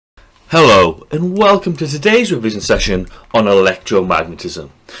Hello and welcome to today's revision session on electromagnetism.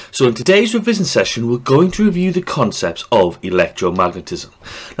 So in today's revision session we're going to review the concepts of electromagnetism.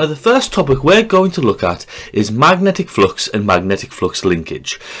 Now the first topic we're going to look at is magnetic flux and magnetic flux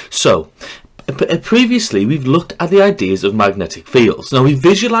linkage. So previously we've looked at the ideas of magnetic fields. Now we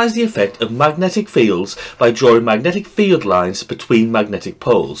visualize the effect of magnetic fields by drawing magnetic field lines between magnetic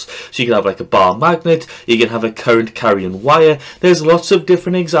poles. So you can have like a bar magnet, you can have a current carrying wire. There's lots of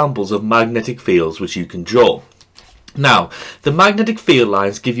different examples of magnetic fields which you can draw. Now, the magnetic field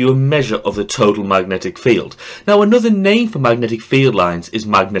lines give you a measure of the total magnetic field. Now, another name for magnetic field lines is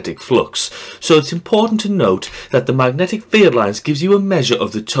magnetic flux. So it's important to note that the magnetic field lines gives you a measure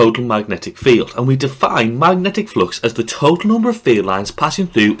of the total magnetic field. And we define magnetic flux as the total number of field lines passing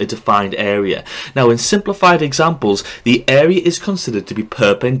through a defined area. Now, in simplified examples, the area is considered to be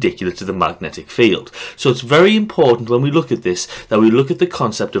perpendicular to the magnetic field. So it's very important when we look at this that we look at the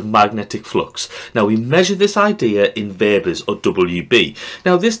concept of magnetic flux. Now, we measure this idea in Webers or WB.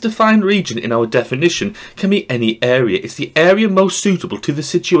 Now this defined region in our definition can be any area. It's the area most suitable to the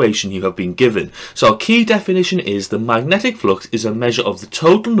situation you have been given. So our key definition is the magnetic flux is a measure of the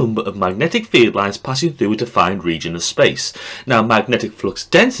total number of magnetic field lines passing through a defined region of space. Now magnetic flux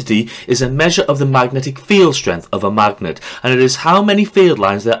density is a measure of the magnetic field strength of a magnet, and it is how many field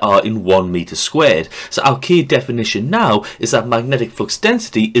lines there are in 1 meter squared. So our key definition now is that magnetic flux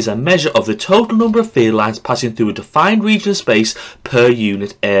density is a measure of the total number of field lines passing through a defined region of space per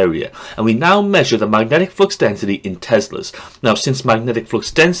unit area, and we now measure the magnetic flux density in Teslas. Now since magnetic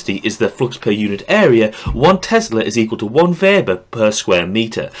flux density is the flux per unit area, 1 Tesla is equal to 1 Weber per square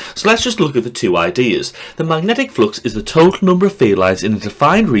meter. So let's just look at the two ideas. The magnetic flux is the total number of field lines in a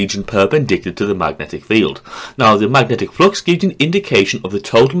defined region perpendicular to the magnetic field. Now the magnetic flux gives an indication of the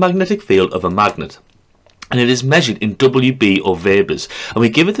total magnetic field of a magnet, and it is measured in WB or Webers, and we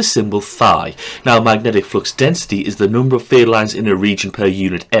give it the symbol phi. Now magnetic flux density is the number of field lines in a region per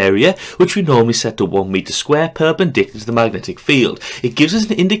unit area, which we normally set to 1 meter square perpendicular to the magnetic field. It gives us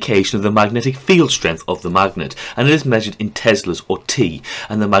an indication of the magnetic field strength of the magnet, and it is measured in Teslas or T,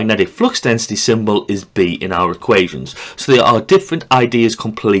 and the magnetic flux density symbol is B in our equations. So they are different ideas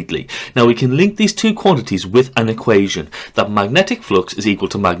completely. Now we can link these two quantities with an equation, that magnetic flux is equal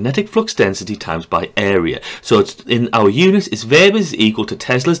to magnetic flux density times by area. So it's in our units is Webers is equal to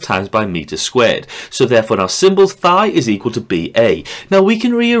Teslas times by meters squared. So therefore our symbol phi is equal to BA. Now we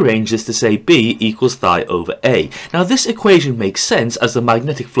can rearrange this to say B equals phi over A. Now this equation makes sense as the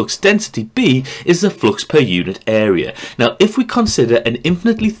magnetic flux density B is the flux per unit area. Now if we consider an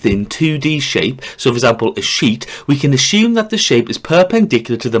infinitely thin 2D shape, so for example a sheet, we can assume that the shape is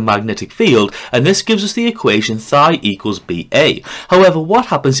perpendicular to the magnetic field, and this gives us the equation phi equals BA. However, what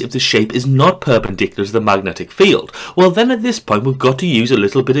happens if the shape is not perpendicular to the magnetic field? Well, then at this point we've got to use a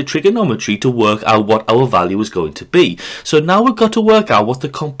little bit of trigonometry to work out what our value is going to be. So now we've got to work out what the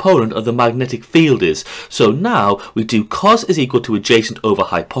component of the magnetic field is. So now we do cos is equal to adjacent over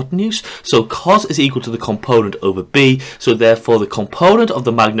hypotenuse. So cos is equal to the component over B. So therefore the component of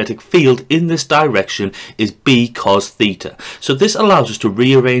the magnetic field in this direction is B cos theta. So this allows us to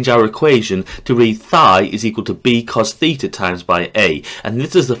rearrange our equation to read phi is equal to B cos theta times by A. And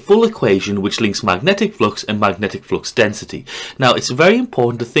this is the full equation which links magnetic flux and magnetic flux density. Now it's very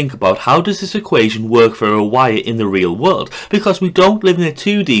important to think about how does this equation work for a wire in the real world, because we don't live in a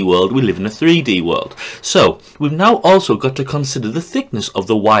 2D world, we live in a 3D world. So we've now also got to consider the thickness of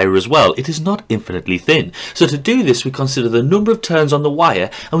the wire as well. It is not infinitely thin. So to do this we consider the number of turns on the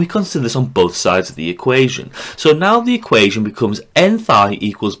wire, and we consider this on both sides of the equation. So now the equation becomes n phi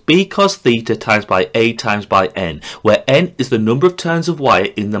equals B cos theta times by A times by n, where n is the number of turns of wire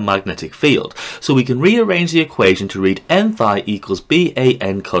in the magnetic field. So we can rearrange the equation to read n phi equals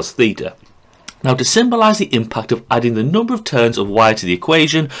BAN cos theta. Now to symbolise the impact of adding the number of turns of wire to the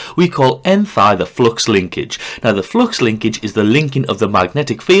equation, we call n phi the flux linkage. Now the flux linkage is the linking of the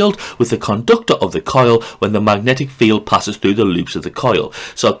magnetic field with the conductor of the coil when the magnetic field passes through the loops of the coil.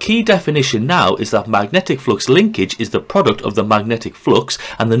 So our key definition now is that magnetic flux linkage is the product of the magnetic flux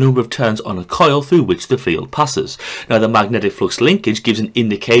and the number of turns on a coil through which the field passes. Now the magnetic flux linkage gives an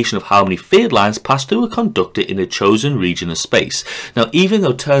indication of how many field lines pass through a conductor in a chosen region of space. Now even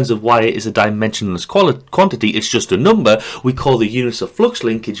though turns of wire is a dimension dimensionless quantity, it's just a number, we call the units of flux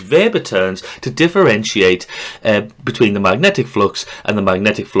linkage Weber turns to differentiate between the magnetic flux and the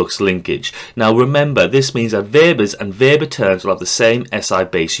magnetic flux linkage. Now remember, this means that Webers and Weber turns will have the same SI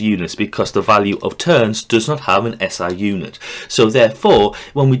base units because the value of turns does not have an SI unit. So therefore,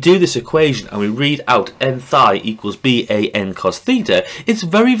 when we do this equation and we read out n phi equals BAN cos theta, it's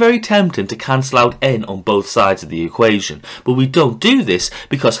very tempting to cancel out n on both sides of the equation. But we don't do this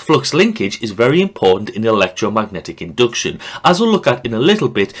because flux linkage is very important in electromagnetic induction. As we'll look at in a little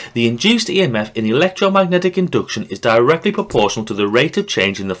bit, the induced EMF in electromagnetic induction is directly proportional to the rate of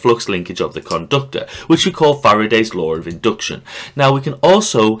change in the flux linkage of the conductor, which we call Faraday's law of induction. Now we can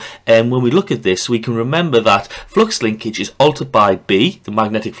also, when we look at this, we can remember that flux linkage is altered by B, the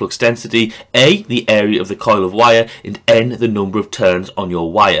magnetic flux density, A, the area of the coil of wire, and N, the number of turns on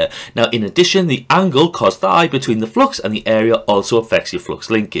your wire. Now in addition, the angle cos phi between the flux and the area also affects your flux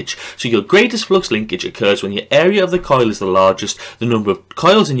linkage. So your greatest flux linkage occurs when your area of the coil is the largest, the number of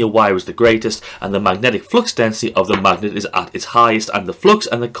coils in your wire is the greatest, and the magnetic flux density of the magnet is at its highest, and the flux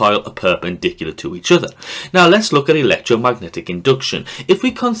and the coil are perpendicular to each other. Now let's look at electromagnetic induction. If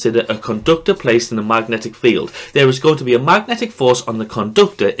we consider a conductor placed in a magnetic field, there is going to be a magnetic force on the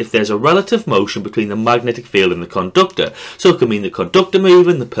conductor if there's a relative motion between the magnetic field and the conductor. So it can mean the conductor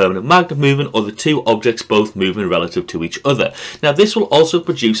moving, the permanent magnet moving, or the two objects both moving relative to each other. Now this will also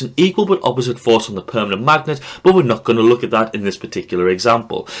produce an equal but opposite force on the permanent magnet, but we're not going to look at that in this particular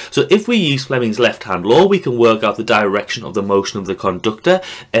example. So if we use Fleming's left-hand law, we can work out the direction of the motion of the conductor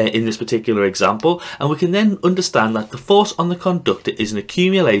in this particular example, and we can then understand that the force on the conductor is an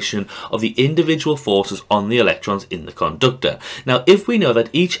accumulation of the individual forces on the electrons in the conductor. Now if we know that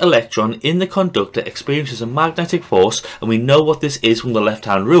each electron in the conductor experiences a magnetic force, and we know what this is from the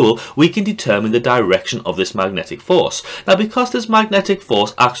left-hand rule, we can determine the direction of this magnetic force. Now because this magnetic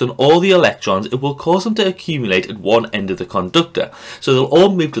force acts on all the electrons, it will cause them to accumulate at one end of the conductor. So they'll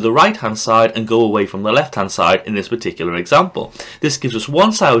all move to the right-hand side and go away from the left-hand side in this particular example. This gives us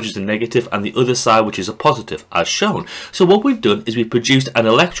one side which is a negative and the other side which is a positive, as shown. So what we've done is we've produced an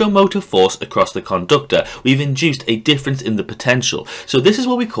electromotive force across the conductor. We've induced a difference in the potential. So this is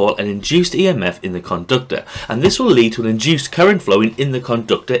what we call an induced EMF in the conductor, and this will lead to an induced current flowing in the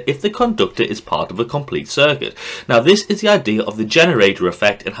conductor if the conductor is part of a complete circuit. Now this is the idea of the generator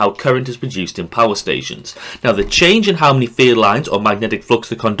effect and how current is produced in power stations. Now the change in how many field lines or magnetic flux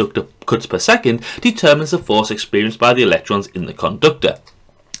the conductor cuts per second determines the force experienced by the electrons in the conductor.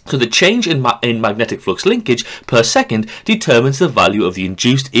 So the change in magnetic flux linkage per second determines the value of the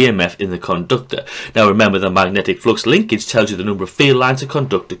induced EMF in the conductor. Now remember, the magnetic flux linkage tells you the number of field lines a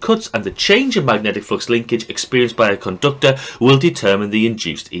conductor cuts, and the change in magnetic flux linkage experienced by a conductor will determine the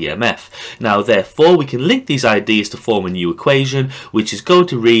induced EMF. Now therefore we can link these ideas to form a new equation, which is going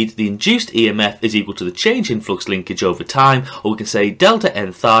to read the induced EMF is equal to the change in flux linkage over time, or we can say delta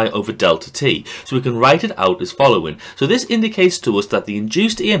n phi over delta t. So we can write it out as following. So this indicates to us that the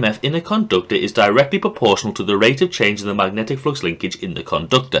induced EMF in a conductor is directly proportional to the rate of change in the magnetic flux linkage in the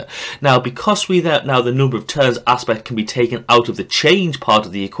conductor. Now because now the number of turns aspect can be taken out of the change part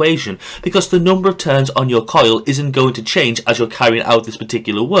of the equation, because the number of turns on your coil isn't going to change as you're carrying out this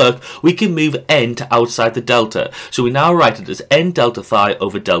particular work, we can move n to outside the delta. So we now write it as n delta phi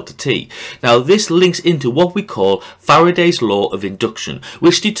over delta t. Now this links into what we call Faraday's law of induction,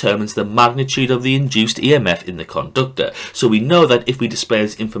 which determines the magnitude of the induced EMF in the conductor. So we know that if we display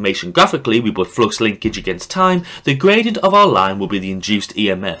this information graphically, we put flux linkage against time, the gradient of our line will be the induced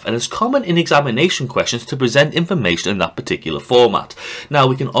EMF, and it's common in examination questions to present information in that particular format. Now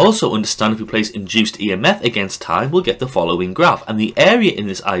we can also understand if we place induced EMF against time, we'll get the following graph, and the area in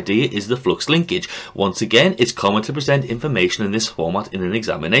this idea is the flux linkage. Once again, it's common to present information in this format in an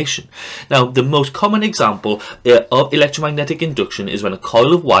examination. Now the most common example of electromagnetic induction is when a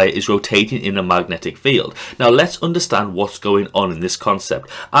coil of wire is rotating in a magnetic field. Now let's understand what's going on in this concept.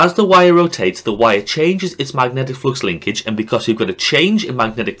 As the wire rotates, the wire changes its magnetic flux linkage, and because we've got a change in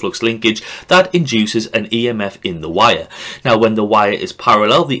magnetic flux linkage, that induces an EMF in the wire. Now when the wire is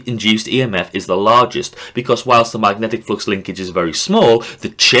parallel, the induced EMF is the largest, because whilst the magnetic flux linkage is very small, the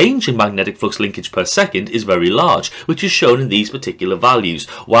change in magnetic flux linkage per second is very large, which is shown in these particular values.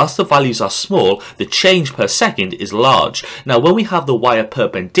 Whilst the values are small, the change per second is large. Now when we have the wire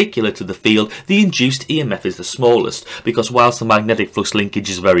perpendicular to the field, the induced EMF is the smallest, because whilst the magnetic flux linkage linkage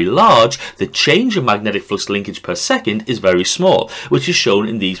is very large, the change in magnetic flux linkage per second is very small, which is shown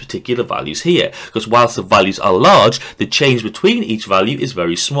in these particular values here, because whilst the values are large, the change between each value is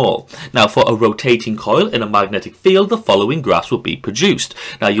very small. Now for a rotating coil in a magnetic field, the following graphs will be produced.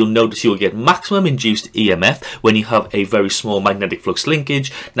 Now you'll notice you'll get maximum induced EMF when you have a very small magnetic flux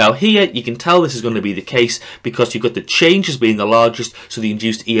linkage. Now here you can tell this is going to be the case because you've got the change as being the largest, so the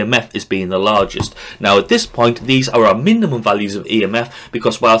induced EMF is being the largest. Now at this point, these are our minimum values of EMF,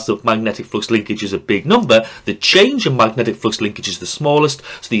 because whilst the magnetic flux linkage is a big number, the change in magnetic flux linkage is the smallest,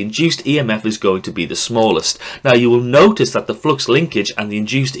 so the induced EMF is going to be the smallest. Now you will notice that the flux linkage and the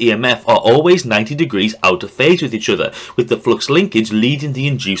induced EMF are always 90 degrees out of phase with each other, with the flux linkage leading the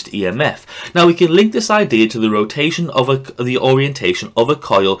induced EMF. Now we can link this idea to the rotation of the orientation of a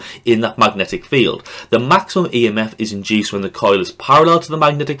coil in that magnetic field. The maximum EMF is induced when the coil is parallel to the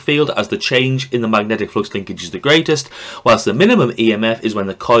magnetic field, as the change in the magnetic flux linkage is the greatest, whilst the minimum EMF is when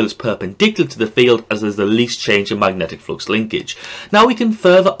the coil is perpendicular to the field, as there's the least change in magnetic flux linkage. Now we can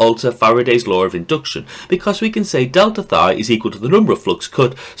further alter Faraday's law of induction, because we can say delta phi is equal to the number of flux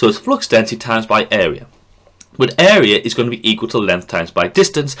cut, so it's flux density times by area. But area is going to be equal to length times by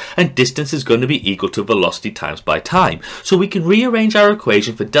distance, and distance is going to be equal to velocity times by time. So we can rearrange our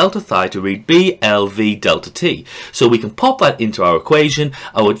equation for delta phi to read BLV delta t. So we can pop that into our equation.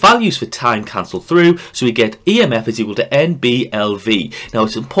 Our values for time cancel through, so we get EMF is equal to NBLV. Now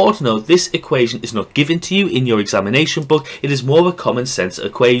it's important to note this equation is not given to you in your examination book. It is more of a common sense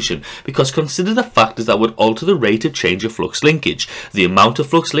equation, because consider the factors that would alter the rate of change of flux linkage. The amount of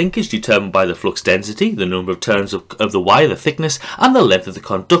flux linkage determined by the flux density, the number of turns of the wire, the thickness and the length of the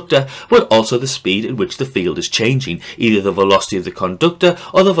conductor, but also the speed at which the field is changing, either the velocity of the conductor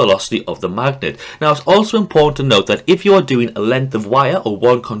or the velocity of the magnet. Now it's also important to note that if you are doing a length of wire or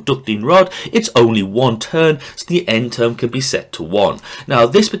one conducting rod, it's only one turn, so the end term can be set to 1. Now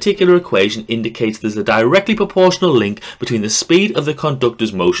this particular equation indicates there's a directly proportional link between the speed of the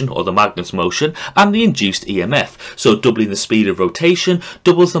conductor's motion or the magnet's motion and the induced EMF. So doubling the speed of rotation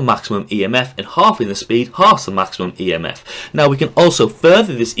doubles the maximum EMF, and halving the speed halves the maximum EMF. Now we can also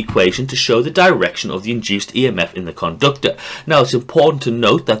further this equation to show the direction of the induced EMF in the conductor. Now it's important to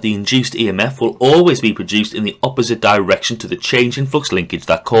note that the induced EMF will always be produced in the opposite direction to the change in flux linkage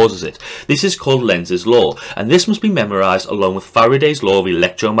that causes it. This is called Lenz's law, and this must be memorized along with Faraday's law of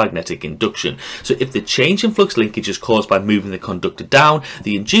electromagnetic induction. So if the change in flux linkage is caused by moving the conductor down,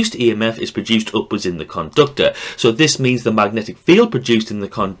 the induced EMF is produced upwards in the conductor. So this means the magnetic field produced in the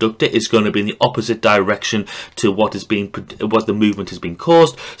conductor is going to be in the opposite direction to what the movement has been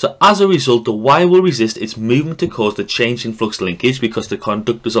caused. So as a result, the wire will resist its movement to cause the change in flux linkage, because the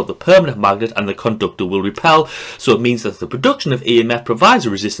conductors of the permanent magnet and the conductor will repel. So it means that the production of EMF provides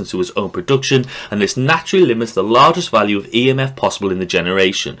a resistance to its own production, and this naturally limits the largest value of EMF possible in the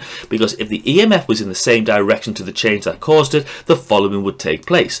generation, because if the EMF was in the same direction to the change that caused it, the following would take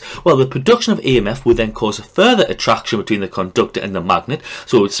place. Well, the production of EMF would then cause a further attraction between the conductor and the magnet,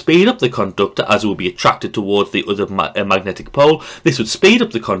 so it would speed up the conductor as it would be attracted towards the other magnetic pole. This would speed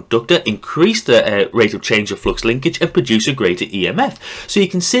up the conductor, increase the rate of change of flux linkage, and produce a greater EMF. So you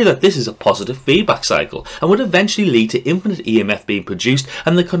can see that this is a positive feedback cycle, and would eventually lead to infinite EMF being produced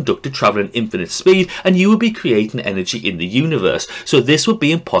and the conductor traveling at infinite speed, and you would be creating energy in the universe. So this would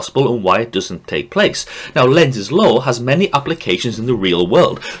be impossible, and why it doesn't take place. Now Lenz's law has many applications in the real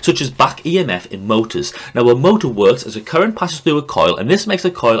world, such as back EMF in motors. Now a motor works as a current passes through a coil, and this makes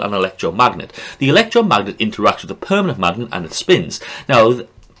the coil an electromagnet. The electromagnet interacts with the permanent magnet and it spins. Now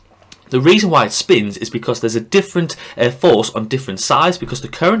the reason why it spins is because there's a different force on different sides, because the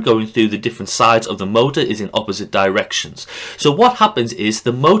current going through the different sides of the motor is in opposite directions. So what happens is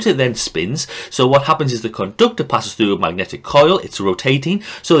the motor then spins. So what happens is the conductor passes through a magnetic coil, it's rotating,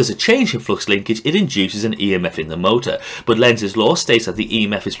 so there's a change in flux linkage, it induces an EMF in the motor. But Lenz's law states that the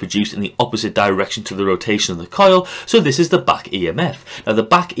EMF is produced in the opposite direction to the rotation of the coil, so this is the back EMF. Now the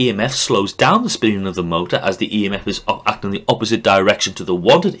back EMF slows down the spinning of the motor as the EMF is acting in the opposite direction to the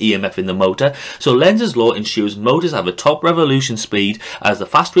wanted EMF in the motor. So Lenz's law ensures motors have a top revolution speed. As the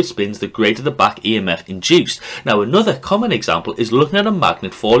faster it spins, the greater the back EMF induced. Now another common example is looking at a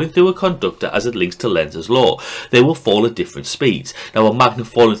magnet falling through a conductor as it links to Lenz's law. They will fall at different speeds. Now a magnet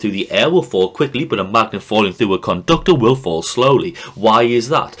falling through the air will fall quickly, but a magnet falling through a conductor will fall slowly. Why is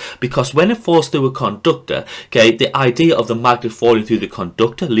that? Because when it falls through a conductor, okay, the idea of the magnet falling through the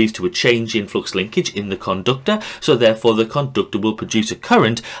conductor leads to a change in flux linkage in the conductor, so therefore the conductor will produce a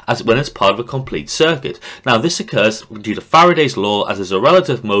current as when it's part of a complete circuit. Now this occurs due to Faraday's law, as there's a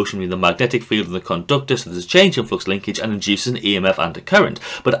relative motion between the magnetic field and the conductor, so there's a change in flux linkage and induces an EMF and a current.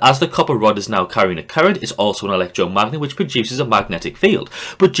 But as the copper rod is now carrying a current, it's also an electromagnet which produces a magnetic field.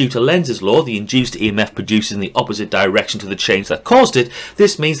 But due to Lenz's law, the induced EMF produces in the opposite direction to the change that caused it.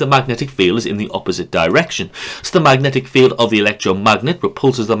 This means the magnetic field is in the opposite direction. So the magnetic field of the electromagnet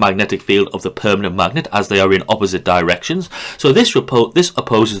repulses the magnetic field of the permanent magnet as they are in opposite directions. So this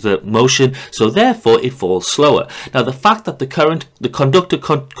opposes the motion, so therefore it falls slower. Now the fact that the conductor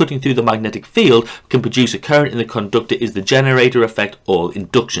cutting through the magnetic field can produce a current in the conductor is the generator effect or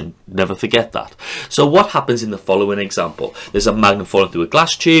induction. Never forget that. So what happens in the following example? There's a magnet falling through a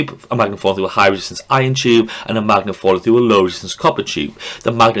glass tube, a magnet falling through a high resistance iron tube, and a magnet falling through a low resistance copper tube.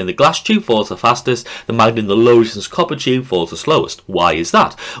 The magnet in the glass tube falls the fastest, the magnet in the low resistance copper tube falls the slowest. Why is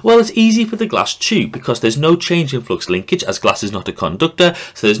that? Well, it's easy for the glass tube because there's no change in flux linkage, as glass is not a conductor,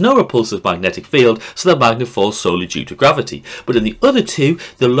 so there's no repulsive magnetic field, so the magnet falls solely due to gravity. But in the other two,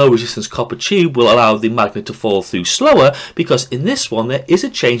 the low resistance copper tube will allow the magnet to fall through slower, because in this one there is a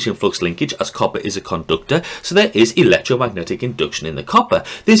change in flux linkage, as copper is a conductor, so there is electromagnetic induction in the copper.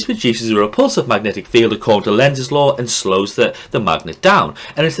 This produces a repulsive magnetic field according to Lenz's law and slows the magnet down.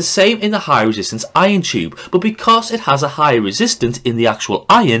 And it's the same in the high resistance iron tube, but because it has a higher resistance in the actual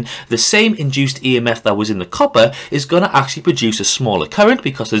iron, the same induced EMF that was in the copper is going to actually produce a smaller current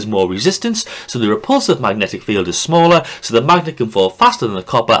because there's more resistance, so the repulsive magnetic field is smaller, so the magnet can fall faster than the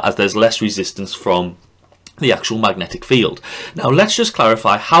copper as there's less resistance from the actual magnetic field. Now let's just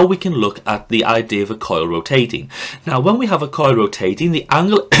clarify how we can look at the idea of a coil rotating. Now when we have a coil rotating, the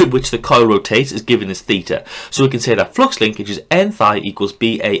angle at which the coil rotates is given as theta. So we can say that flux linkage is n phi equals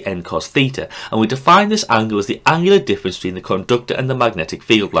BAN cos theta, and we define this angle as the angular difference between the conductor and the magnetic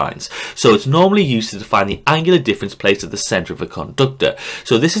field lines. So it's normally used to define the angular difference placed at the center of a conductor.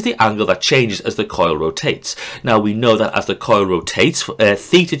 So this is the angle that changes as the coil rotates. Now we know that as the coil rotates,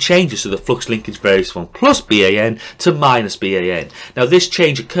 theta changes, so the flux linkage varies from plus BAN to minus BAN. Now this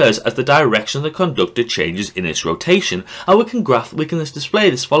change occurs as the direction of the conductor changes in its rotation, and we can display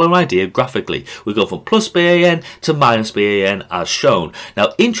this following idea graphically. We go from plus BAN to minus BAN as shown.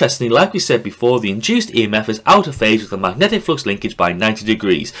 Now interestingly, like we said before, the induced EMF is out of phase with the magnetic flux linkage by 90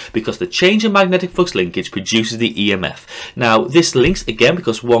 degrees because the change in magnetic flux linkage produces the EMF. Now this links again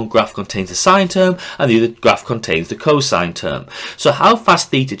because one graph contains the sine term and the other graph contains the cosine term. So how fast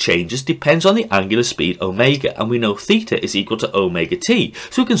theta changes depends on the angular speed omega, and we know theta is equal to omega t,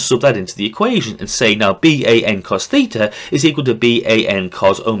 so we can sub that into the equation and say now BAN cos theta is equal to BAN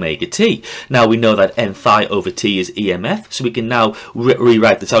cos omega t. Now we know that n phi over t is EMF, so we can now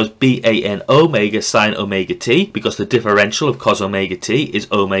rewrite this out as BAN omega sine omega t, because the differential of cos omega t is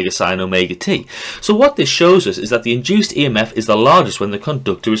omega sine omega t. So what this shows us is that the induced EMF is the largest when the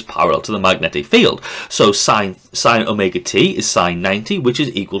conductor is parallel to the magnetic field. So sine omega t is sine 90, which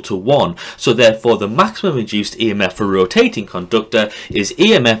is equal to 1. So therefore the maximum induced EMF for a rotating conductor is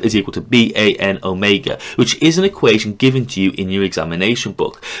EMF is equal to BAN omega, which is an equation given to you in your examination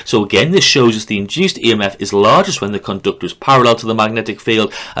book. So again, this shows us the induced EMF is largest when the conductor is parallel to the magnetic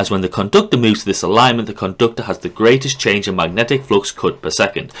field, as when the conductor moves to this alignment, the conductor has the greatest change in magnetic flux cut per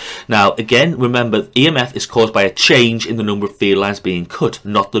second. Now again, remember, EMF is caused by a change in the number of field lines being cut,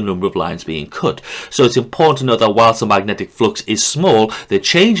 not the number of lines being cut. So it's important to note that whilst the magnetic flux is small, the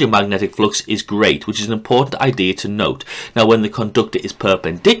change in magnetic flux is great, which is an important idea to note. Now when the conductor is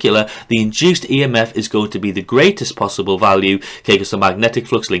perpendicular, the induced EMF is going to be the greatest possible value, okay, because the magnetic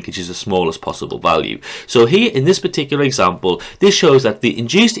flux linkage is the smallest possible value. So here in this particular example, this shows that the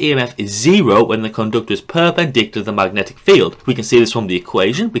induced EMF is 0 when the conductor is perpendicular to the magnetic field. We can see this from the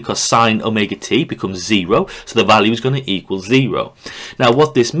equation because sine omega t becomes 0, so the value is going to equal 0. Now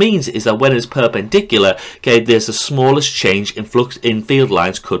what this means is that when it's perpendicular, okay, there's the smallest change in flux in field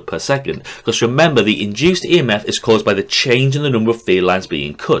lines cut per second, because remember, the induced EMF is caused by the change in the number of field lines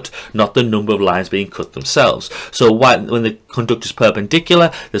being cut, not the number of lines being cut themselves. So when the conductor is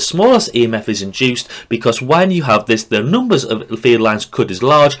perpendicular, the smallest EMF is induced, because when you have this, the numbers of field lines cut is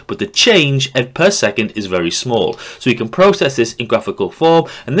large, but the change per second is very small. So we can process this in graphical form,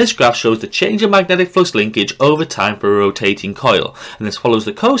 and this graph shows the change in magnetic flux linkage over time for a rotating coil, and this follows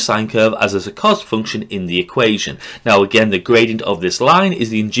the cosine curve as there's a cos function in the equation. Now again, the gradient of this line is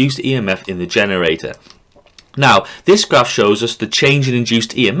the induced EMF in the generator. Now, this graph shows us the change in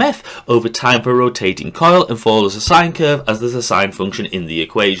induced EMF over time for a rotating coil and follows a sine curve as there's a sine function in the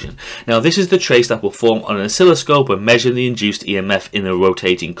equation. Now, this is the trace that will form on an oscilloscope when measuring the induced EMF in a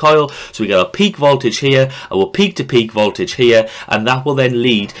rotating coil. So we get our peak voltage here, our peak to peak voltage here, and that will then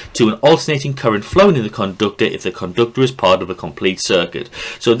lead to an alternating current flowing in the conductor if the conductor is part of a complete circuit.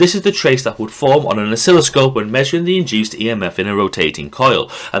 So this is the trace that would form on an oscilloscope when measuring the induced EMF in a rotating coil,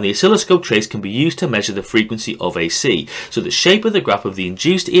 and the oscilloscope trace can be used to measure the frequency of AC. So the shape of the graph of the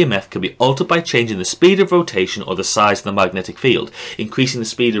induced EMF can be altered by changing the speed of rotation or the size of the magnetic field. Increasing the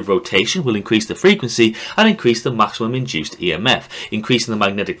speed of rotation will increase the frequency and increase the maximum induced EMF. Increasing the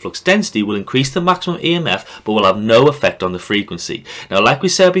magnetic flux density will increase the maximum EMF but will have no effect on the frequency. Now, like we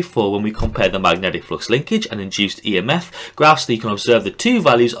said before, when we compare the magnetic flux linkage and induced EMF graphs, you can observe the two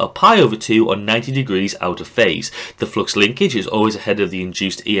values are pi over 2 or 90 degrees out of phase. The flux linkage is always ahead of the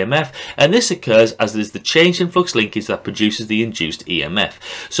induced EMF, and this occurs as it is the change in flux linkage that produces the induced EMF.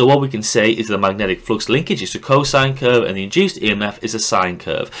 So what we can say is the magnetic flux linkage is a cosine curve and the induced EMF is a sine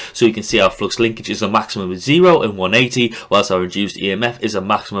curve. So you can see our flux linkage is a maximum of 0 and 180, whilst our induced EMF is a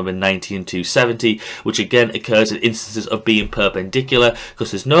maximum of 90 and 270, which again occurs at instances of being perpendicular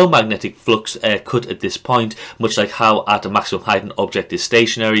because there's no magnetic flux cut at this point, much like how at a maximum height an object is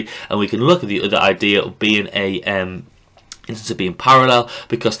stationary. And we can look at the other idea of being a instance of being parallel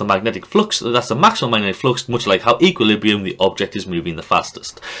because the magnetic flux, that's the maximum magnetic flux, much like how equilibrium the object is moving the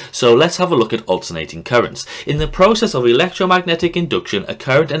fastest. So let's have a look at alternating currents. In the process of electromagnetic induction, a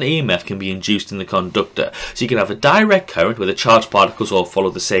current and EMF can be induced in the conductor. So you can have a direct current where the charged particles all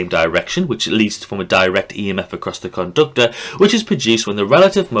follow the same direction, which leads from a direct EMF across the conductor, which is produced when the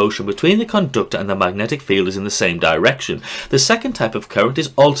relative motion between the conductor and the magnetic field is in the same direction. The second type of current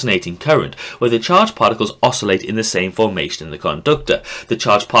is alternating current, where the charged particles oscillate in the same formation in the conductor. The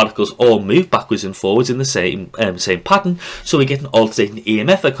charged particles all move backwards and forwards in the same pattern, so we get an alternating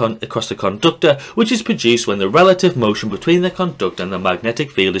EMF across the conductor, which is produced when the relative motion between the conductor and the magnetic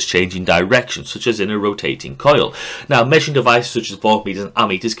field is changing direction, such as in a rotating coil. Now, measuring devices such as voltmeters and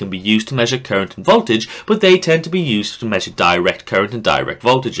ammeters can be used to measure current and voltage, but they tend to be used to measure direct current and direct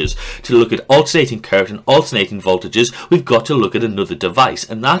voltages. To look at alternating current and alternating voltages, we've got to look at another device,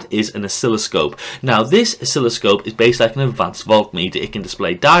 and that is an oscilloscope. Now, this oscilloscope is based like an advanced voltmeter. It can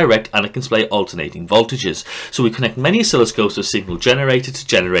display direct and it can display alternating voltages. So we connect many oscilloscopes to a signal generator to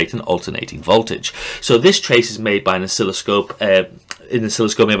generate an alternating voltage. So this trace is made by an oscilloscope in the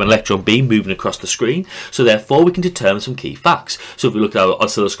oscilloscope we have an electron beam moving across the screen, so therefore we can determine some key facts. So if we look at our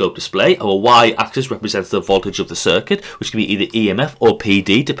oscilloscope display, our y-axis represents the voltage of the circuit, which can be either EMF or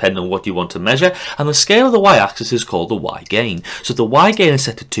PD depending on what you want to measure, and the scale of the y-axis is called the y-gain. So if the y-gain is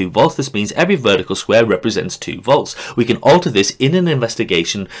set to 2 volts, this means every vertical square represents 2 volts. We can alter this in an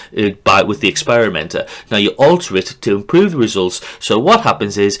investigation with the experimenter. Now you alter it to improve the results, so what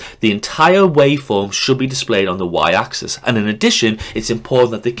happens is the entire waveform should be displayed on the y-axis, and in addition it's important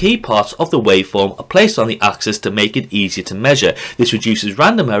that the key parts of the waveform are placed on the axis to make it easier to measure. This reduces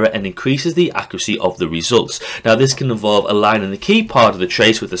random error and increases the accuracy of the results. Now this can involve aligning the key part of the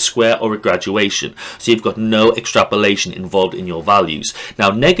trace with a square or a graduation, so you've got no extrapolation involved in your values. Now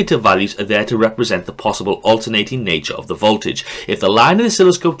negative values are there to represent the possible alternating nature of the voltage. If the line of the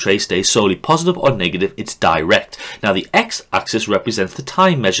oscilloscope trace stays solely positive or negative, it's direct. Now the x-axis represents the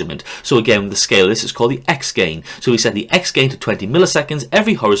time measurement, so again the scale of this is called the x-gain. So we set the x-gain to 20 milliseconds.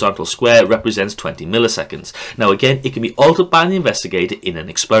 Every horizontal square represents 20 milliseconds. Now again, it can be altered by the investigator in an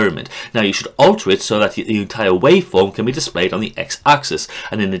experiment. Now you should alter it so that the entire waveform can be displayed on the x-axis,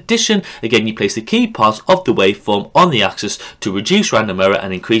 and in addition, again you place the key parts of the waveform on the axis to reduce random error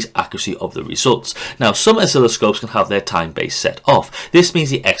and increase accuracy of the results. Now some oscilloscopes can have their time base set off. This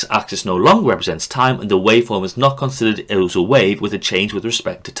means the x-axis no longer represents time and the waveform is not considered as a wave with a change with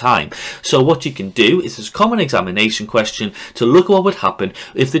respect to time. So what you can do is this common examination question to look at what would happen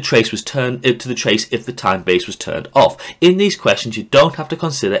if the trace was turned to the trace if the time base was turned off. In these questions you don't have to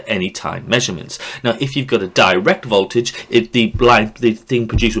consider any time measurements. Now if you've got a direct voltage, the thing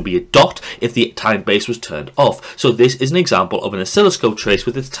produced will be a dot if the time base was turned off. So this is an example of an oscilloscope trace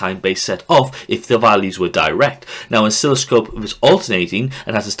with its time base set off if the values were direct. Now an oscilloscope if it's alternating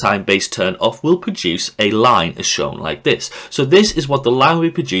and has its time base turned off will produce a line as shown like this. So this is what the line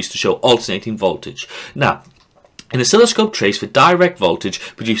will produce to show alternating voltage. Now An oscilloscope trace for direct voltage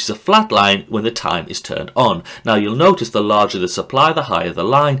produces a flat line when the time is turned on. Now you'll notice the larger the supply, the higher the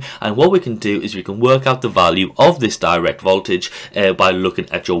line, and what we can do is we can work out the value of this direct voltage by looking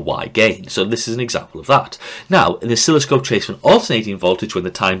at your Y gain. So this is an example of that. Now an oscilloscope trace for an alternating voltage when the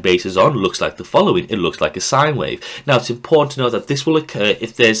time base is on looks like the following. It looks like a sine wave. Now it's important to know that this will occur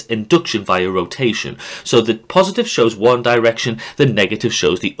if there's induction via rotation. So the positive shows one direction, the negative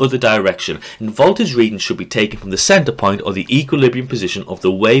shows the other direction, and voltage readings should be taken from the center point or the equilibrium position of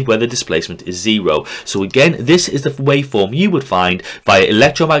the wave where the displacement is zero. So again, this is the waveform you would find via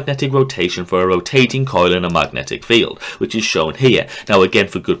electromagnetic rotation for a rotating coil in a magnetic field, which is shown here. Now again,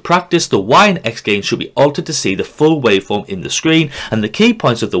 for good practice, the Y and X gain should be altered to see the full waveform in the screen, and the key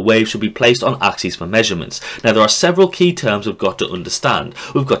points of the wave should be placed on axes for measurements. Now there are several key terms we've got to understand.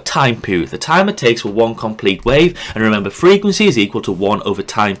 We've got time period, the time it takes for one complete wave, and remember frequency is equal to 1 over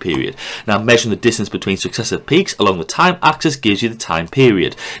time period. Now measuring the distance between successive peaks along the time axis gives you the time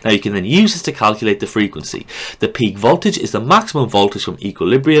period. Now you can then use this to calculate the frequency. The peak voltage is the maximum voltage from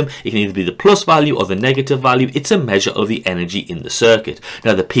equilibrium. It can either be the plus value or the negative value. It's a measure of the energy in the circuit.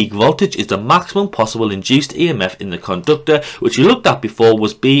 Now the peak voltage is the maximum possible induced EMF in the conductor, which we looked at before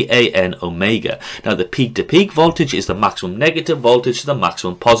was BAN omega. Now the peak to peak voltage is the maximum negative voltage to the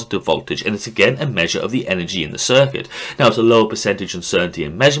maximum positive voltage, and it's again a measure of the energy in the circuit. Now it's a lower percentage uncertainty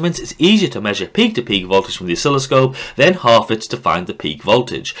in measurements. It's easier to measure peak to peak voltage from the oscilloscope, then half it to find the peak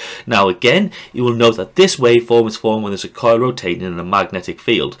voltage. Now again, you will note that this waveform is formed when there's a coil rotating in a magnetic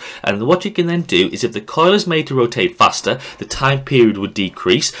field, and what you can then do is if the coil is made to rotate faster, the time period would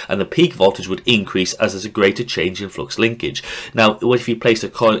decrease and the peak voltage would increase as there's a greater change in flux linkage. Now if you place the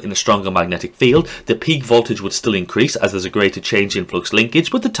coil in a stronger magnetic field, the peak voltage would still increase as there's a greater change in flux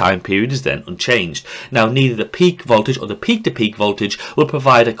linkage, but the time period is then unchanged. Now neither the peak voltage or the peak to peak voltage will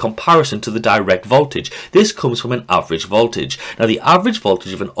provide a comparison to the direct voltage. This comes from an average voltage. Now the average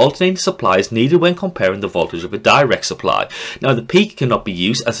voltage of an alternating supply is needed when comparing the voltage of a direct supply. Now the peak cannot be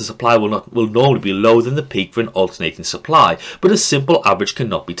used as the supply will normally be lower than the peak for an alternating supply, but a simple average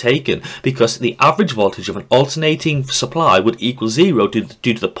cannot be taken because the average voltage of an alternating supply would equal zero due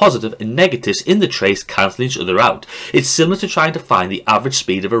to the positive and negatives in the trace cancelling each other out. It's similar to trying to find the average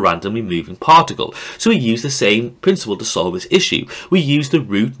speed of a randomly moving particle. So we use the same principle to solve this issue. We use the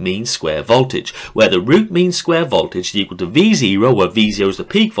root mean square voltage, where the root mean square voltage is equal to V0, where V0 is the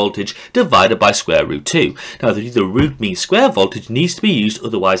peak voltage, divided by square root 2. Now the root mean square voltage needs to be used,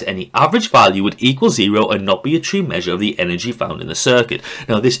 otherwise any average value would equal 0 and not be a true measure of the energy found in the circuit.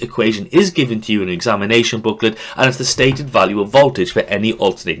 Now this equation is given to you in an examination booklet, and it's the stated value of voltage for any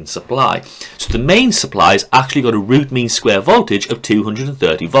alternating supply. So the main supply has actually got a root mean square voltage of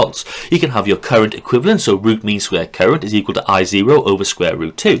 230 volts. You can have your current equivalent, so root mean square current is equal to I0 over square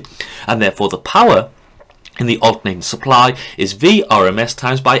root 2, and therefore the power in the alternating supply is VRMS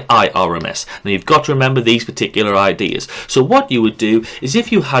times by IRMS. Now you've got to remember these particular ideas. So what you would do is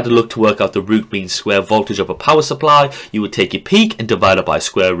if you had to look to work out the root mean square voltage of a power supply, you would take your peak and divide it by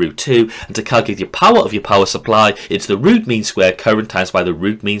square root 2, and to calculate your power of your power supply, it's the root mean square current times by the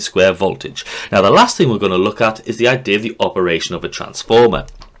root mean square voltage. Now the last thing we're going to look at is the idea of the operation of a transformer.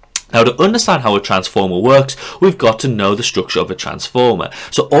 Now to understand how a transformer works, we've got to know the structure of a transformer.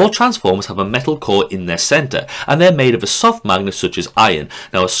 So all transformers have a metal core in their center, and they're made of a soft magnet such as iron.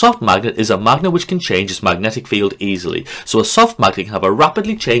 Now a soft magnet is a magnet which can change its magnetic field easily. So a soft magnet can have a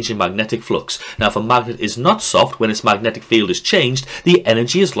rapidly changing magnetic flux. Now if a magnet is not soft, when its magnetic field is changed, the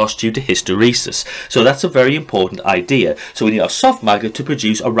energy is lost due to hysteresis. So that's a very important idea. So we need a soft magnet to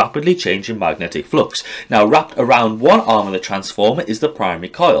produce a rapidly changing magnetic flux. Now wrapped around one arm of the transformer is the primary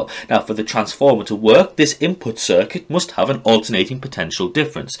coil. Now for the transformer to work, this input circuit must have an alternating potential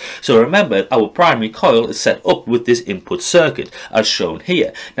difference. So remember, our primary coil is set up with this input circuit as shown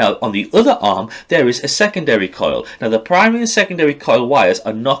here. Now on the other arm there is a secondary coil. Now the primary and secondary coil wires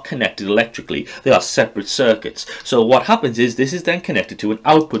are not connected electrically, they are separate circuits. So what happens is this is then connected to an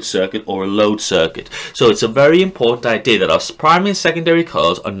output circuit or a load circuit. So it's a very important idea that our primary and secondary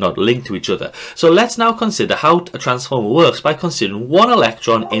coils are not linked to each other. So let's now consider how a transformer works by considering one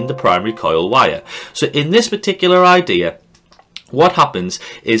electron in the primary coil wire. So in this particular idea, what happens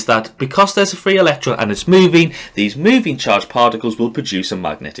is that because there's a free electron and it's moving, these moving charged particles will produce a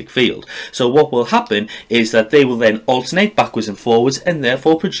magnetic field. So what will happen is that they will then alternate backwards and forwards and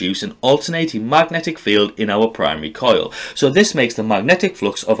therefore produce an alternating magnetic field in our primary coil. So this makes the magnetic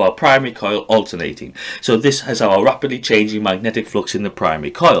flux of our primary coil alternating. So this has our rapidly changing magnetic flux in the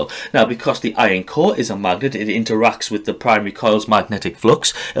primary coil. Now because the iron core is a magnet, it interacts with the primary coil's magnetic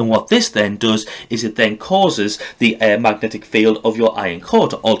flux, and what this then does is it then causes the magnetic field of your iron core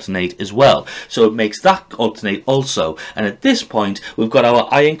to alternate as well. So it makes that alternate also. And at this point, we've got our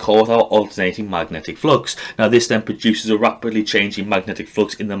iron core with our alternating magnetic flux. Now this then produces a rapidly changing magnetic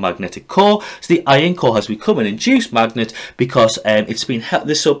flux in the magnetic core. So the iron core has become an induced magnet because it's been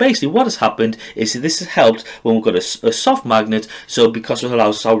this. So basically what has happened is this has helped when we've got a soft magnet, so because it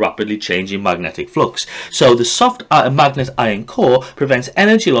allows us our rapidly changing magnetic flux. So the soft magnet iron core prevents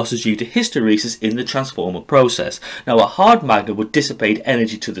energy losses due to hysteresis in the transformer process. Now a hard magnet would dissipate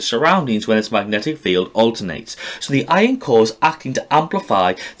energy to the surroundings when its magnetic field alternates. So the iron core is acting to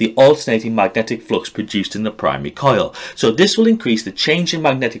amplify the alternating magnetic flux produced in the primary coil. So this will increase the change in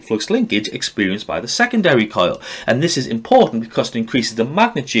magnetic flux linkage experienced by the secondary coil. And this is important because it increases the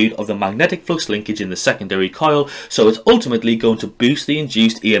magnitude of the magnetic flux linkage in the secondary coil, so it's ultimately going to boost the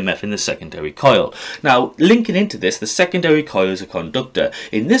induced EMF in the secondary coil. Now linking into this, the secondary coil is a conductor.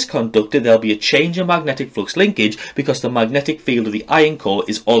 In this conductor there'll be a change in magnetic flux linkage because the magnetic field of the iron core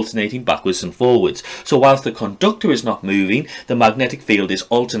is alternating backwards and forwards. So whilst the conductor is not moving, the magnetic field is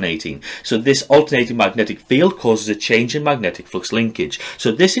alternating. So this alternating magnetic field causes a change in magnetic flux linkage.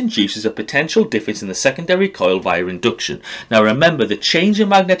 So this induces a potential difference in the secondary coil via induction. Now remember, the change in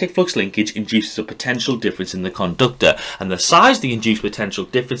magnetic flux linkage induces a potential difference in the conductor, and the size of the induced potential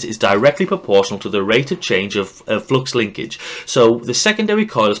difference is directly proportional to the rate of change of flux linkage. So the secondary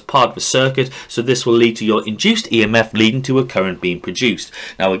coil is part of a circuit, so this will lead to your induced EMF leading to a current being produced.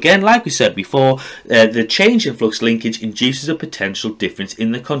 Now again, like we said before, the change in flux linkage induces a potential difference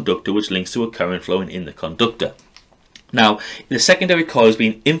in the conductor, which links to a current flowing in the conductor. Now, the secondary coil is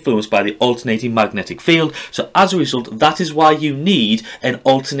being influenced by the alternating magnetic field, so as a result, that is why you need an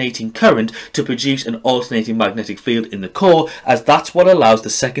alternating current to produce an alternating magnetic field in the core, as that's what allows the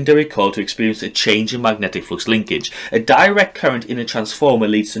secondary coil to experience a change in magnetic flux linkage. A direct current in a transformer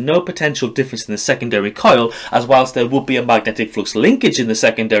leads to no potential difference in the secondary coil, as whilst there would be a magnetic flux linkage in the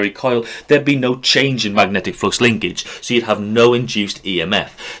secondary coil, there'd be no change in magnetic flux linkage, so you'd have no induced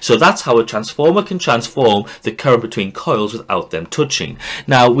EMF. So that's how a transformer can transform the current between coils without them touching.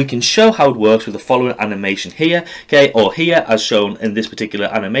 Now we can show how it works with the following animation here, okay, or here as shown in this particular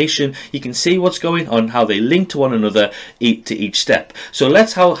animation. You can see what's going on, how they link to one another to each step. So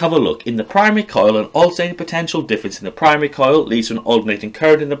let's have a look. In the primary coil, an alternating potential difference in the primary coil leads to an alternating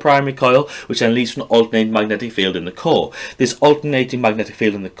current in the primary coil, which then leads to an alternating magnetic field in the core. This alternating magnetic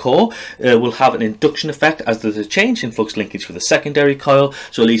field in the core will have an induction effect as there's a change in flux linkage for the secondary coil,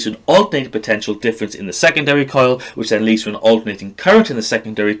 so it leads to an alternating potential difference in the secondary coil, which then leads to an alternating current in the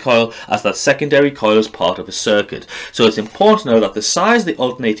secondary coil, as that secondary coil is part of a circuit. So it's important to know that the size of the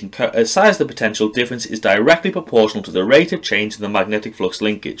alternating size of the potential difference is directly proportional to the rate of change in the magnetic flux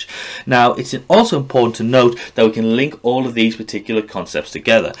linkage. Now it's also important to note that we can link all of these particular concepts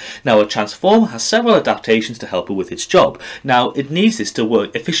together. Now a transformer has several adaptations to help it with its job. Now it needs this to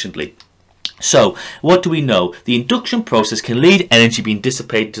work efficiently. So, what do we know? The induction process can lead energy being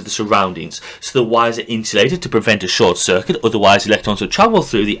dissipated to the surroundings, so the wires are insulated to prevent a short circuit, otherwise electrons will travel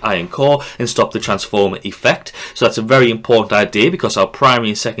through the iron core and stop the transformer effect. So that's a very important idea because our primary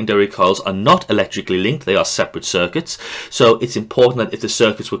and secondary coils are not electrically linked, they are separate circuits. So it's important that if the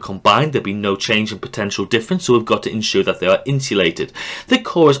circuits were combined, there'd be no change in potential difference, so we've got to ensure that they are insulated. The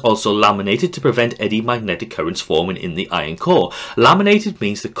core is also laminated to prevent any magnetic currents forming in the iron core. Laminated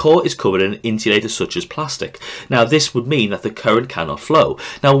means the core is covered in insulators such as plastic. Now this would mean that the current cannot flow.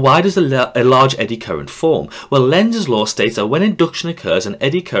 Now why does a large eddy current form? Well, Lenz's law states that when induction occurs, an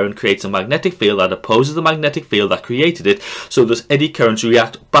eddy current creates a magnetic field that opposes the magnetic field that created it, so those eddy currents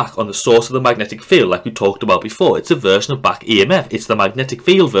react back on the source of the magnetic field like we talked about before. It's a version of back EMF. It's the magnetic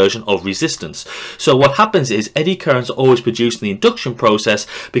field version of resistance. So what happens is eddy currents are always produced in the induction process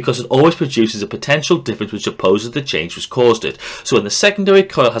because it always produces a potential difference which opposes the change which caused it. So when the secondary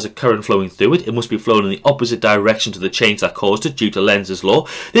coil has a current flowing through it must be flowing in the opposite direction to the change that caused it due to Lenz's law.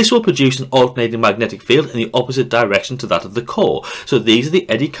 This will produce an alternating magnetic field in the opposite direction to that of the core. So these are the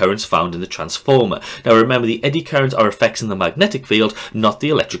eddy currents found in the transformer. Now remember, the eddy currents are effects in the magnetic field, not the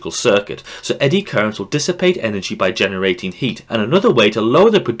electrical circuit. So eddy currents will dissipate energy by generating heat, and another way to lower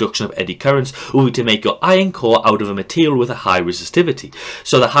the production of eddy currents will be to make your iron core out of a material with a high resistivity.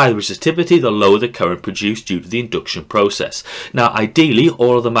 So the higher the resistivity, the lower the current produced due to the induction process. Now ideally,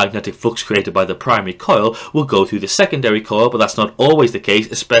 all of the magnetic flux created by the primary coil will go through the secondary coil, but that's not always the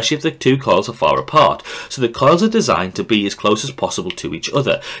case, especially if the two coils are far apart. So the coils are designed to be as close as possible to each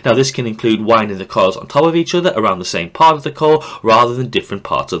other. Now this can include winding the coils on top of each other around the same part of the core rather than different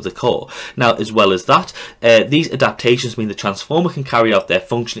parts of the core. Now, as well as that, these adaptations mean the transformer can carry out their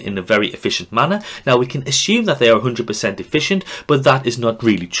function in a very efficient manner. Now we can assume that they are 100% efficient, but that is not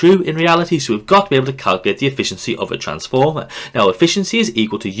really true in reality, so we've got to be able to calculate the efficiency of a transformer. Now efficiency is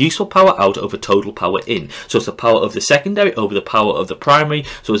equal to useful power out over total power in. So it's the power of the secondary over the power of the primary,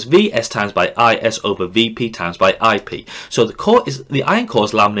 so it's Vs times by Is over Vp times by Ip. So the iron core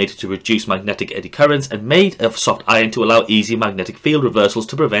is laminated to reduce magnetic eddy currents and made of soft iron to allow easy magnetic field reversals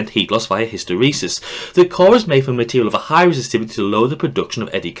to prevent heat loss via hysteresis. The core is made from material of a high resistivity to lower the production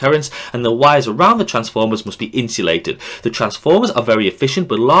of eddy currents, and the wires around the transformers must be insulated. The transformers are very efficient,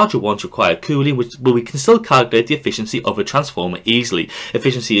 but larger ones require cooling, but we can still calculate the efficiency of a transformer easily.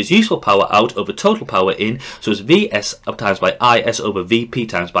 Efficiency is useful power out over total power in, so it's Vs times by Is over Vp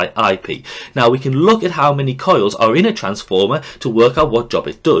times by Ip. Now we can look at how many coils are in a transformer to work out what job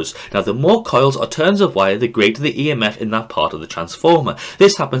it does. Now the more coils or turns of wire, the greater the EMF in that part of the transformer.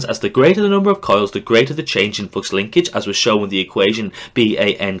 This happens as the greater the number of coils, the greater the change in flux linkage, as was shown with the equation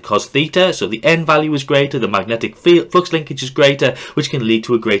BAN cos theta. So the N value is greater, the magnetic flux linkage is greater, which can lead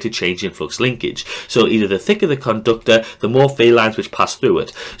to a greater change in flux linkage. So either the thicker the conductor, the more field lines which pass through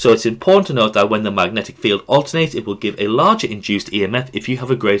it. So it's important to note that when the magnetic field alternates, it will give a larger induced EMF if you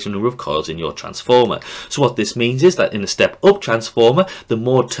have a greater number of coils in your transformer. So what this means is that in a step-up transformer, the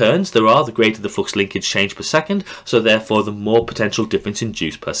more turns there are, the greater the flux linkage change per second, so therefore the more potential difference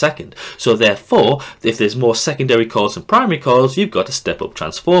induced per second. So therefore, if there's more secondary coils than primary coils, you've got a step-up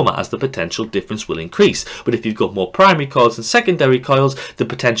transformer, as the potential difference will increase. But if you've got more primary coils than secondary coils, the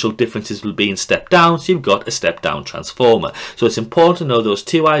potential differences will be in step-down, so you've got a step-down transformer. So it's important to know those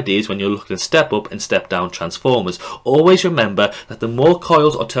two ideas when you're looking at step-up and step-down transformers. Always remember that the more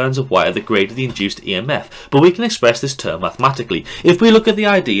coils or turns of wire, the greater the induced EMF. But we can express this term mathematically. If we look at the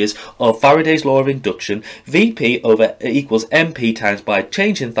ideas of Faraday's law of induction, Vp over equals Mp times by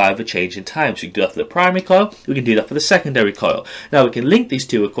change in phi over change in time. So you can do that for the primary coil, we can do that for the secondary coil. Now we can link these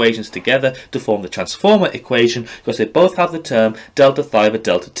two equations together to form the transformer equation, because they both have the term delta phi over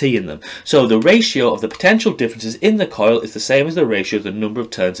delta t in them. So the ratio of the potential differences in the coil is the same as the ratio of the number of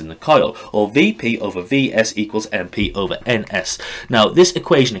turns in the coil, or Vp over Vs equals Mp over Ns. Now this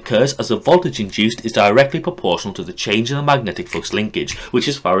equation occurs as the voltage induced is directly proportional to the change in the magnetic flux linkage, which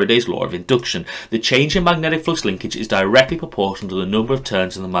is Faraday's law of induction. The change in magnetic flux linkage is directly proportional to the number of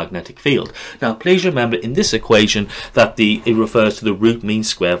turns in the magnetic field. Now please remember in this equation that it refers to the root mean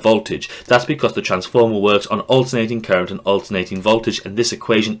square voltage. That's because the transformer works on alternating current and alternating voltage, and this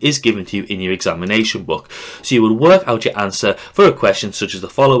equation is given to you in your examination book. So you will work out your answer for a question such as the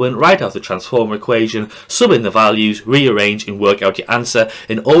following: write out the transformer equation, sub in the values, rearrange and work out your answer,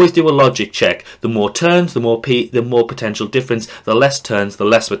 and always do a logic check. The more turns, the more potential difference, the less turns, the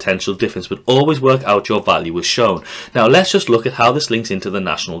less potential difference, but always work out your value as shown. Now let's just look at how this links into the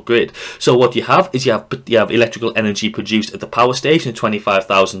national grid. So what you have is you have electrical energy produced at the power station at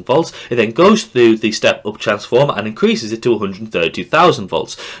 25,000 volts. It then goes through the step-up transformer and increases it to 132,000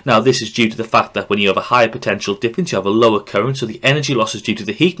 volts. Now this is due to the fact that when you have a higher potential difference, you have a lower current, so the energy losses due to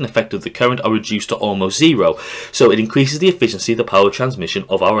the heating effect of the current are reduced to almost zero. So it increases the efficiency of the power transmission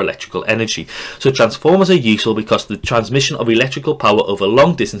of our electrical energy. So transformers are useful because the transmission of electrical power over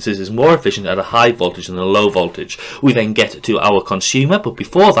long distances is more efficient at a high voltage than a low voltage. We then get to our consumer, but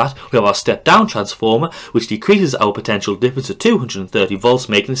before that we have our step-down transformer, which decreases our potential difference to 230 volts,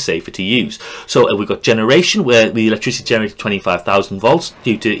 making it safer to use. So we've got generation, where the electricity generated 25,000 volts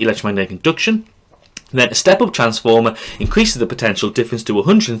due to electromagnetic induction. Then a step-up transformer increases the potential difference to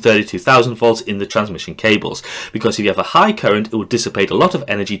 132,000 volts in the transmission cables, because if you have a high current, it will dissipate a lot of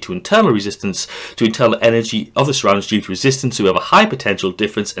energy to internal resistance, to internal energy of the surroundings due to resistance, so we have a high potential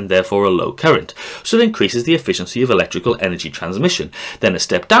difference and therefore a low current. So it increases the efficiency of electrical energy transmission. Then a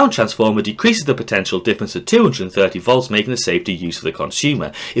step-down transformer decreases the potential difference to 230 volts, making it safe to use for the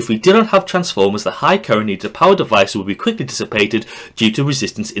consumer. If we did not have transformers, the high current needed to power devices would be quickly dissipated due to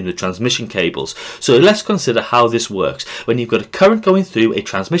resistance in the transmission cables. So let's consider how this works. When you've got a current going through a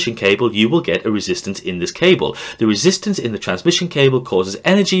transmission cable, you will get a resistance in this cable. The resistance in the transmission cable causes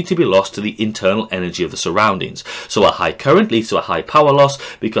energy to be lost to the internal energy of the surroundings. So a high current leads to a high power loss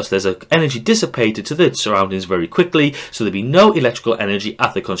because there's energy dissipated to the surroundings very quickly, so there'd be no electrical energy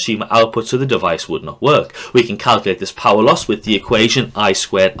at the consumer output, so the device would not work. We can calculate this power loss with the equation I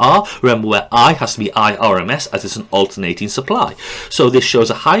squared R. Remember where I has to be IRMS, as it's an alternating supply. So this shows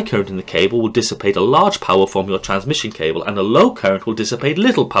a high current in the cable will dissipate a large power from your transmission cable, and a low current will dissipate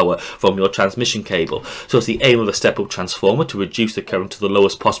little power from your transmission cable. So it's the aim of a step-up transformer to reduce the current to the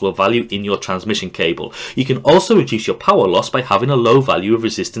lowest possible value in your transmission cable. You can also reduce your power loss by having a low value of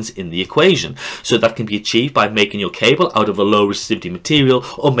resistance in the equation. So that can be achieved by making your cable out of a low resistivity material,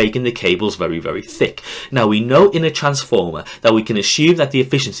 or making the cables very, very thick. Now we know in a transformer that we can assume that the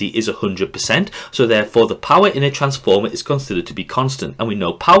efficiency is 100%, so therefore the power in a transformer is considered to be constant, and we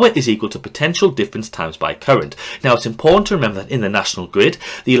know power is equal to potential difference times by current. Now it's important to remember that in the national grid,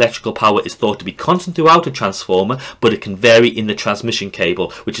 the electrical power is thought to be constant throughout a transformer, but it can vary in the transmission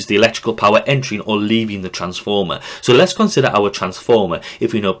cable, which is the electrical power entering or leaving the transformer. So let's consider our transformer.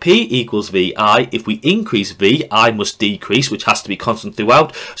 If we know P equals VI, if we increase V, I must decrease, which has to be constant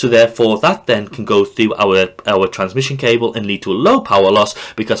throughout, so therefore that then can go through our transmission cable and lead to a low power loss,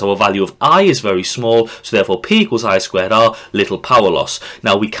 because our value of I is very small, so therefore P equals I squared R, little power loss.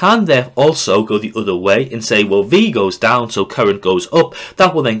 Now we can therefore also go the other way and say, well, V goes down, so current goes up.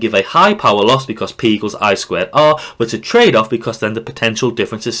 That will then give a high power loss because P equals I squared R, but it's a trade-off because then the potential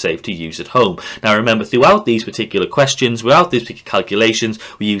difference is safe to use at home. Now remember, throughout these particular questions, throughout these particular calculations,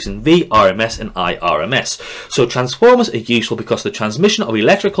 we're using VRMS and IRMS. So transformers are useful because the transmission of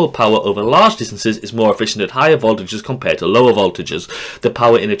electrical power over large distances is more efficient at higher voltages compared to lower voltages. The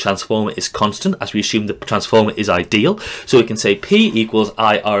power in a transformer is constant, as we assume the transformer is ideal, so we can say P equals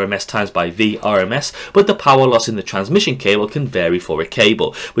IRMS times by VRMS, but the power loss in the transmission cable can vary for a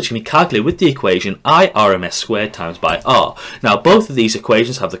cable, which can be calculated with the equation IRMS squared times by R. Now both of these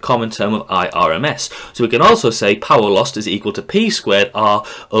equations have the common term of IRMS, so we can also say power lost is equal to P squared R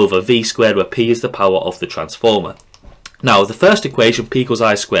over V squared, where P is the power of the transformer. Now, the first equation, P equals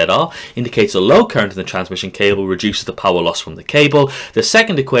I squared R, indicates a low current in the transmission cable reduces the power loss from the cable. The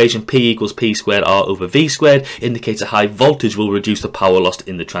second equation, P equals P squared R over V squared, indicates a high voltage will reduce the power loss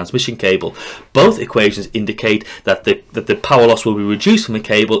in the transmission cable. Both equations indicate that the power loss will be reduced from the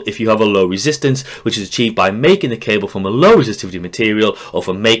cable if you have a low resistance, which is achieved by making the cable from a low resistivity material, or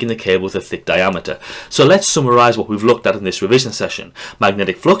from making the cable with a thick diameter. So let's summarize what we've looked at in this revision session.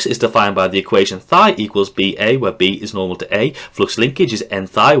 Magnetic flux is defined by the equation phi equals BA, where B is normal to A. Flux linkage is N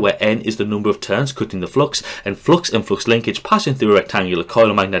phi, where N is the number of turns cutting the flux, and flux linkage passing through a rectangular coil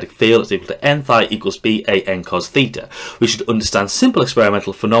of magnetic field is equal to N phi equals BA N cos theta. We should understand simple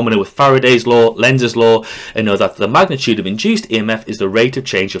experimental phenomena with Faraday's law, Lenz's law, and know that the magnitude of induced EMF is the rate of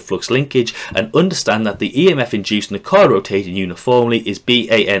change of flux linkage, and understand that the EMF induced in the coil rotating uniformly is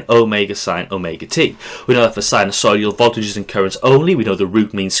BAN omega sine omega t. We know that for sinusoidal voltages and currents only, we know the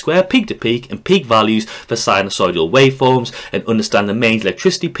root mean square, peak to peak, and peak values for sinusoidal waveforms, and understand the mains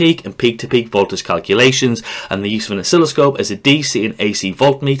electricity peak and peak to peak voltage calculations, and the use of an oscilloscope as a DC and AC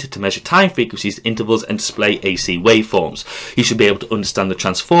voltmeter to measure time frequencies, intervals, and display AC waveforms. You should be able to understand the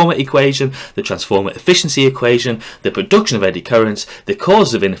transformer equation, the transformer efficiency equation, the production of eddy currents, the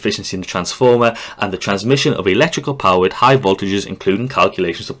causes of inefficiency in the transformer, and the transmission of electrical power at high voltages, including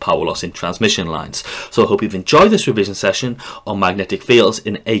calculations of power loss in transmission lines. So I hope you've enjoyed this revision session on magnetic fields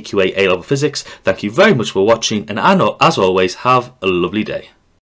in AQA A-level physics. Thank you very much for watching, and as always, have a lovely day.